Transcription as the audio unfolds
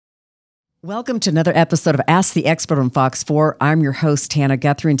Welcome to another episode of Ask the Expert on Fox 4. I'm your host, Tonna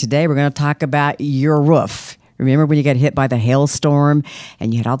Gutherie, and today we're going to talk about your roof. Remember when you got hit by the hailstorm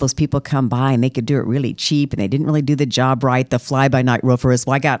and you had all those people come by and they could do it really cheap and they didn't really do the job right? The fly-by-night roofer is.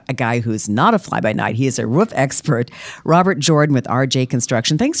 Well, I got a guy who's not a fly-by-night. He is a roof expert, Robert Jordan with RJ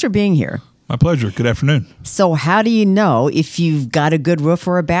Construction. Thanks for being here. My pleasure. Good afternoon. So how do you know if you've got a good roof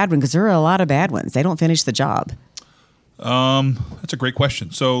or a bad one? Because there are a lot of bad ones. They don't finish the job. That's a great question.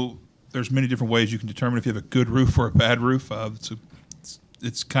 So there's many different ways you can determine if you have a good roof or a bad roof.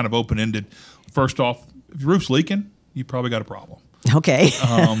 It's kind of open-ended. First off, if your roof's leaking, you probably got a problem. Okay.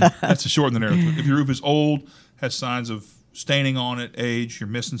 That's to shorten the narrative. If your roof is old, has signs of staining on it, age, you're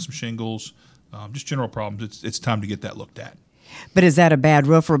missing some shingles, just general problems, it's time to get that looked at. But is that a bad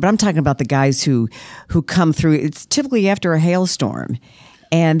roofer? But I'm talking about the guys who come through. It's typically after a hailstorm,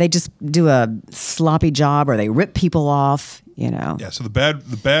 and they just do a sloppy job, or they rip people off. Yeah. So the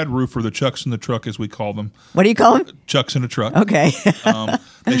bad roofer, the chucks in the truck, as we call them. What do you call them? Chucks in the truck. Okay.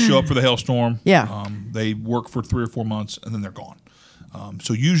 They show up for the hailstorm. Yeah. They work for 3 or 4 months, and then they're gone.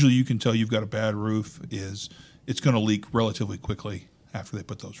 So usually you can tell you've got a bad roof is it's going to leak relatively quickly after they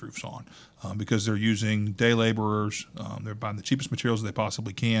put those roofs on, because they're using day laborers. They're buying the cheapest materials they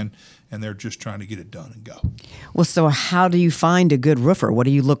possibly can, and they're just trying to get it done and go. Well, so how do you find a good roofer? What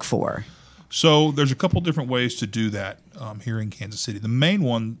do you look for? So there's a couple different ways to do that here in Kansas City. The main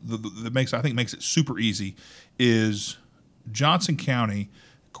one that makes it super easy is Johnson County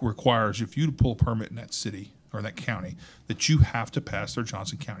requires, if you to pull a permit in that city or that county, that you have to pass their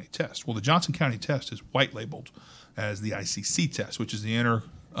Johnson County test. Well, the Johnson County test is white labeled as the ICC test, which is the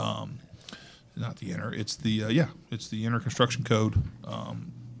it's the Inner Construction Code,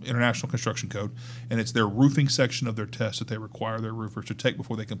 International Construction Code, and it's their roofing section of their test that they require their roofers to take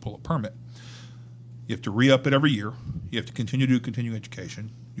before they can pull a permit. You have to re-up it every year. You have to continue to do continuing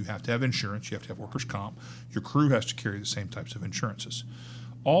education. You have to have insurance. You have to have workers' comp. Your crew has to carry the same types of insurances.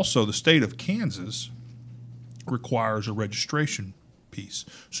 Also, the state of Kansas requires a registration piece.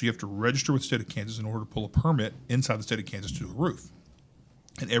 So you have to register with the state of Kansas in order to pull a permit inside the state of Kansas to do a roof.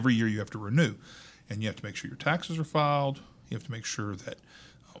 And every year you have to renew. And you have to make sure your taxes are filed. You have to make sure that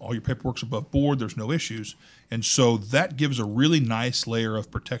all your paperwork's above board, there's no issues. And so that gives a really nice layer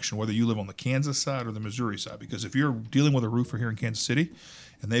of protection, whether you live on the Kansas side or the Missouri side. Because if you're dealing with a roofer here in Kansas City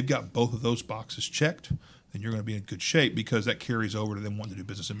and they've got both of those boxes checked, then you're going to be in good shape, because that carries over to them wanting to do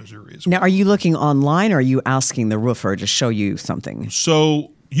business in Missouri as well. Now, are you looking online, or are you asking the roofer to show you something? So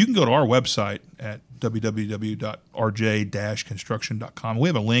you can go to our website at www.rj-construction.com. We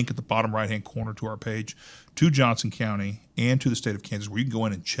have a link at the bottom right-hand corner to our page to Johnson County and to the state of Kansas, where you can go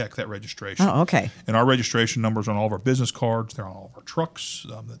in and check that registration. Oh, okay. And our registration number's on all of our business cards. They're on all of our trucks.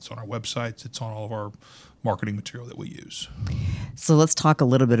 That's on our websites. It's on all of our marketing material that we use. So let's talk a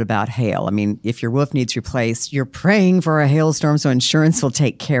little bit about hail. I mean, if your roof needs replaced, you're praying for a hailstorm, so insurance will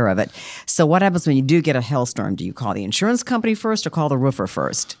take care of it. So what happens when you do get a hailstorm? Do you call the insurance company first or call the roofer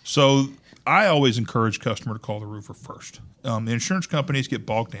first? So I always encourage customer to call the roofer first. The insurance companies get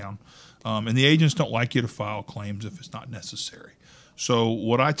bogged down, and the agents don't like you to file claims if it's not necessary. So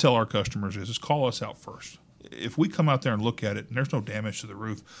what I tell our customers is call us out first. If we come out there and look at it and there's no damage to the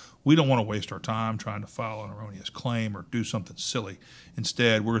roof, we don't want to waste our time trying to file an erroneous claim or do something silly.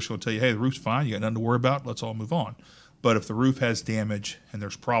 Instead, we're just going to tell you, hey, the roof's fine. You got nothing to worry about. Let's all move on. But if the roof has damage and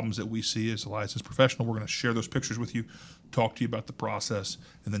there's problems that we see as a licensed professional, we're going to share those pictures with you, talk to you about the process,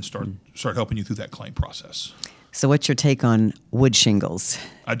 and then start helping you through that claim process. So what's your take on wood shingles?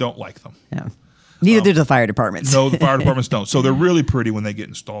 I don't like them. Yeah. Neither do the fire departments. No, the fire departments don't. So they're really pretty when they get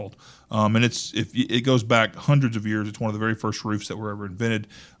installed. And it goes back hundreds of years. It's one of the very first roofs that were ever invented,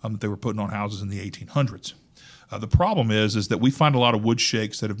 that they were putting on houses in the 1800s. The problem is that we find a lot of wood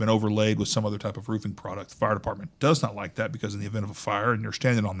shakes that have been overlaid with some other type of roofing product. The fire department does not like that, because in the event of a fire and you're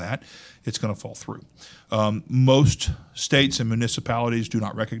standing on that, it's going to fall through. Most states and municipalities do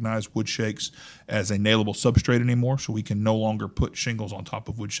not recognize wood shakes as a nailable substrate anymore, so we can no longer put shingles on top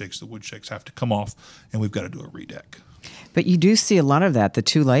of wood shakes. The wood shakes have to come off, and we've got to do a redeck. But you do see a lot of that, the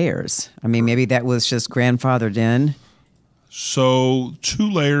 2 layers. I mean, maybe that was just grandfathered in. So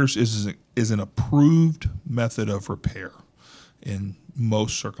 2 layers is an approved method of repair in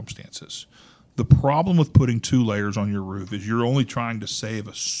most circumstances. The problem with putting 2 layers on your roof is you're only trying to save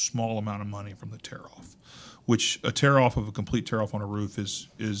a small amount of money from the tear-off, which a tear-off of a complete tear-off on a roof is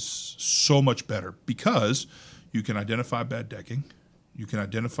so much better, because you can identify bad decking, you can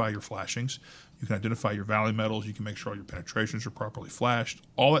identify your flashings, you can identify your valley metals, you can make sure all your penetrations are properly flashed.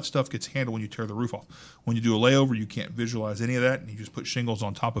 All that stuff gets handled when you tear the roof off. When you do a layover, you can't visualize any of that, and you just put shingles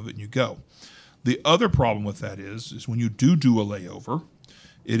on top of it and you go. The other problem with that is when you do a layover,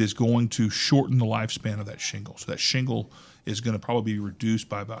 it is going to shorten the lifespan of that shingle. So that shingle is going to probably be reduced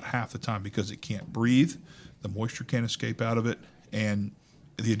by about half the time because it can't breathe, the moisture can't escape out of it, and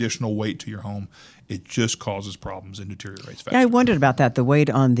the additional weight to your home, it just causes problems and deteriorates faster. Yeah, I wondered about that, the weight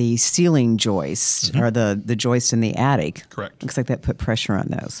on the ceiling joist or the joist in the attic. Correct. Looks like that put pressure on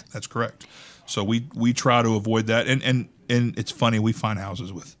those. That's correct. So we try to avoid that. And it's funny, we find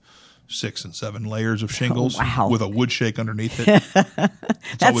houses with 6 and 7 layers of shingles with a wood shake underneath it.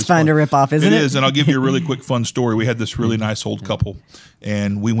 That's fun to rip off, isn't it? It is, and I'll give you a really quick fun story. We had this really nice old couple,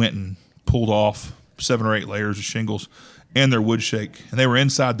 and we went and pulled off 7 or 8 layers of shingles and their wood shake, and they were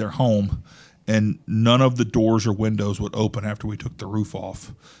inside their home, and none of the doors or windows would open after we took the roof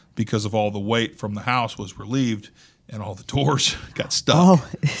off because of all the weight from the house was relieved, and all the doors got stuck. Oh,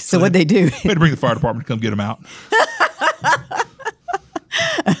 so what'd they do? We had to bring the fire department to come get them out.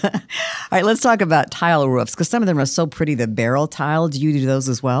 All right, let's talk about tile roofs because some of them are so pretty. The barrel tile, do you do those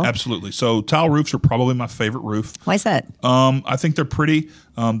as well? Absolutely. So tile roofs are probably my favorite roof. Why is that? I think they're pretty.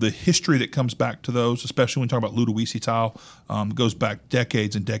 The history that comes back to those, especially when you talk about Ludowici tile, goes back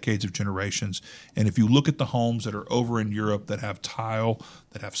decades and decades of generations. And if you look at the homes that are over in Europe that have tile,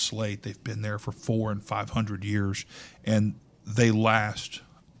 that have slate, they've been there for 400 and 500 years, and they last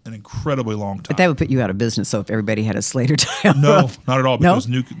an incredibly long time. But that would put you out of business. So if everybody had a slate or tile No, roof. not at all, because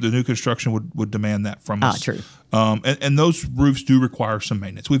the new construction would demand that from us. True. And those roofs do require some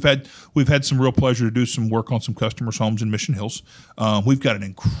maintenance. We've had some real pleasure to do some work on some customers' homes in Mission Hills. We've got an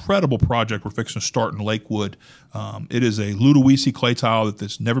incredible project we're fixing to start in Lakewood. It is a Ludowici clay tile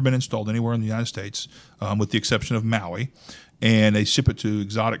that's never been installed anywhere in the United States, with the exception of Maui. And they ship it to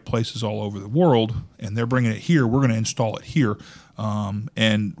exotic places all over the world, and they're bringing it here. We're going to install it here,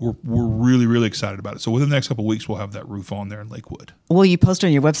 and we're really, really excited about it. So within the next couple of weeks, we'll have that roof on there in Lakewood. Well, you post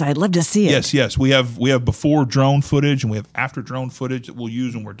on your website. I'd love to see it. Yes. We have before drone footage, and we have after drone footage that we'll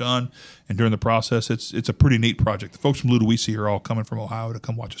use when we're done. And during the process, it's a pretty neat project. The folks from Ludowici are all coming from Ohio to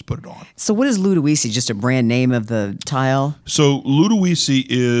come watch us put it on. So what is Ludowici? Just a brand name of the tile? So Ludowici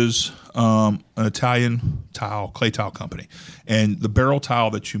is an Italian clay tile company. And the barrel tile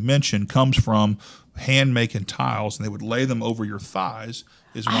that you mentioned comes from hand-making tiles, and they would lay them over your thighs.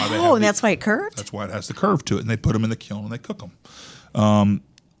 Is why they have and that's why it curved? That's why it has the curve to it, and they put them in the kiln and they cook them.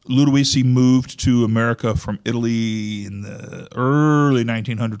 Ludowici moved to America from Italy in the early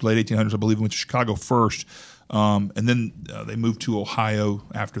 1900s, late 1800s, I believe. Went to Chicago first, and then they moved to Ohio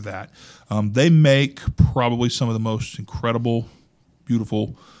after that. They make probably some of the most incredible,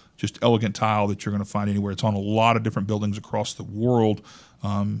 beautiful, just elegant tile that you're going to find anywhere. It's on a lot of different buildings across the world,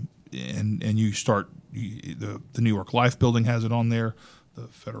 and you start the New York Life building has it on there. The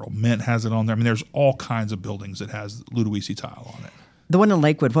Federal Mint has it on there. I mean, there's all kinds of buildings that has Ludowici tile on it. The one in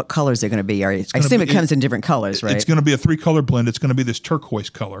Lakewood, what colors are going to be? I assume it comes in different colors, right? It's going to be a 3-color blend. It's going to be this turquoise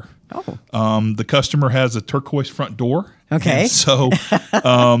color. Oh. The customer has a turquoise front door. Okay. And so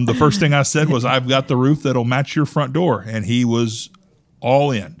the first thing I said was, I've got the roof that'll match your front door. And he was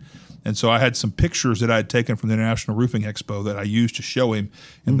all in. And so I had some pictures that I had taken from the International Roofing Expo that I used to show him,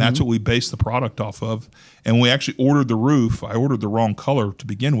 and that's what we based the product off of. And when we actually ordered the roof, I ordered the wrong color to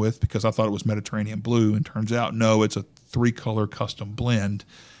begin with because I thought it was Mediterranean blue, and turns out no, it's a 3-color custom blend.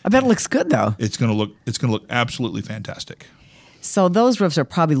 I bet it looks good though. It's going to look absolutely fantastic. So those roofs are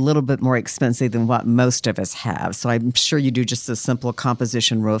probably a little bit more expensive than what most of us have. So I'm sure you do just a simple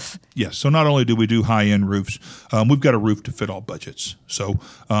composition roof. Yes. So not only do we do high-end roofs, we've got a roof to fit all budgets. So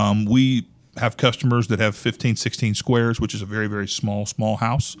we have customers that have 15, 16 squares, which is a very, very small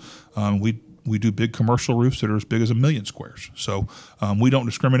house. We do big commercial roofs that are as big as 1 million squares. So we don't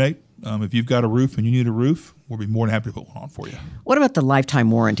discriminate. If you've got a roof and you need a roof, we'll be more than happy to put one on for you. What about the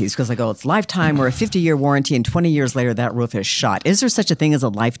lifetime warranties? Because it's lifetime or a 50-year warranty, and 20 years later that roof is shot. Is there such a thing as a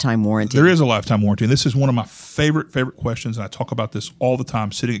lifetime warranty? There is a lifetime warranty, and this is one of my favorite questions, and I talk about this all the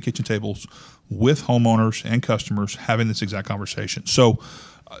time, sitting at kitchen tables with homeowners and customers having this exact conversation. So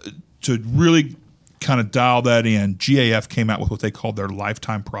to really kind of dial that in, GAF came out with what they called their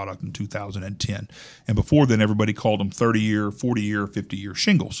lifetime product in 2010. And before then, everybody called them 30-year, 40-year, 50-year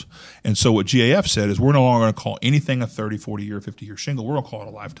shingles. And so what GAF said is, we're no longer going to call anything a 30, 40-year, 50-year shingle. We're going to call it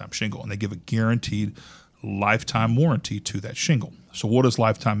a lifetime shingle. And they give a guaranteed lifetime warranty to that shingle. So what does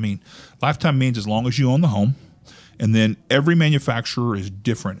lifetime mean? Lifetime means as long as you own the home. And then every manufacturer is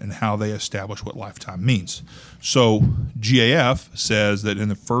different in how they establish what lifetime means. So GAF says that in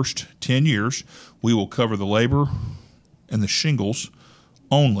the first 10 years, we will cover the labor and the shingles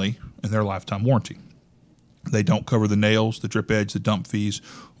only in their lifetime warranty. They don't cover the nails, the drip edge, the dump fees,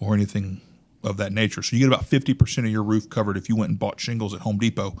 or anything of that nature. So you get about 50% of your roof covered if you went and bought shingles at Home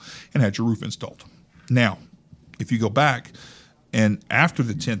Depot and had your roof installed. Now, if you go back, And after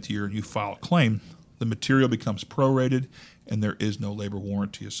the 10th year and you file a claim, the material becomes prorated and there is no labor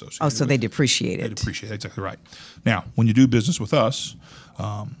warranty associated with it. they depreciate it. They depreciate it, exactly right. Now, when you do business with us,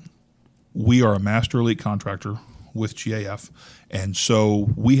 we are a master elite contractor with GAF, and so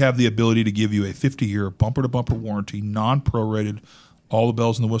we have the ability to give you a 50-year bumper-to-bumper warranty, non-prorated, all the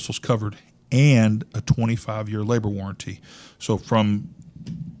bells and the whistles covered, and a 25-year labor warranty. So from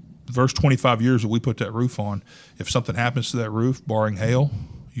the first 25 years that we put that roof on, if something happens to that roof, barring hail,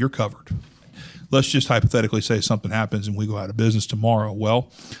 you're covered. Let's just hypothetically say something happens and we go out of business tomorrow. Well,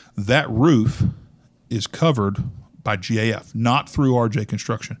 that roof is covered by GAF, not through RJ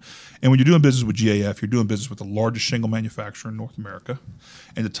Construction. And when you're doing business with GAF, you're doing business with the largest shingle manufacturer in North America.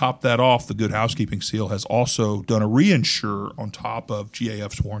 And to top that off, the Good Housekeeping Seal has also done a reinsure on top of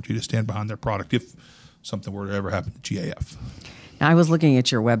GAF's warranty to stand behind their product if something were to ever happen to GAF. Now, I was looking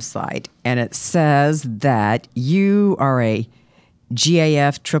at your website, and it says that you are a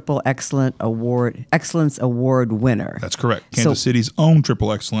GAF Triple Excellence Award winner. That's correct. Kansas City's own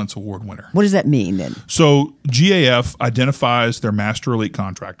Triple Excellence Award winner. What does that mean then? So GAF identifies their Master Elite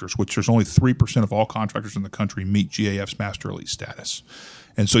contractors, which there's only 3% of all contractors in the country meet GAF's Master Elite status.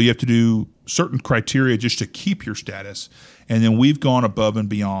 And so you have to do certain criteria just to keep your status. And then we've gone above and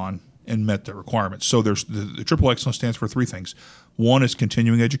beyond and met the requirements. So there's the Triple Excellence stands for three things. One is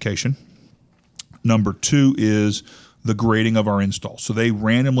continuing education. Number two is the grading of our install. So they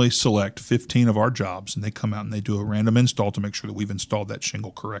randomly select 15 of our jobs, and they come out and they do a random install to make sure that we've installed that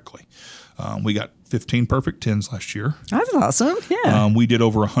shingle correctly. We got 15 perfect 10s last year. That's awesome. Yeah. We did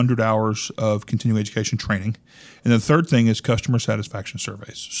over 100 hours of continuing education training. And the third thing is customer satisfaction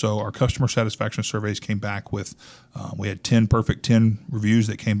surveys. So our customer satisfaction surveys came back with, we had 10 perfect 10 reviews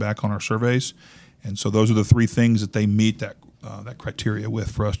that came back on our surveys. And so those are the three things that they meet that criteria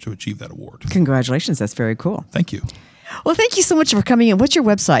with for us to achieve that award. Congratulations. That's very cool. Thank you. Well, thank you so much for coming in. What's your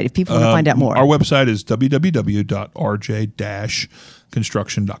website if people want to find out more? Our website is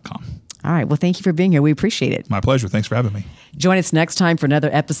www.rj-construction.com. All right. Well, thank you for being here. We appreciate it. My pleasure. Thanks for having me. Join us next time for another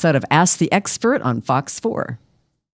episode of Ask the Expert on Fox 4.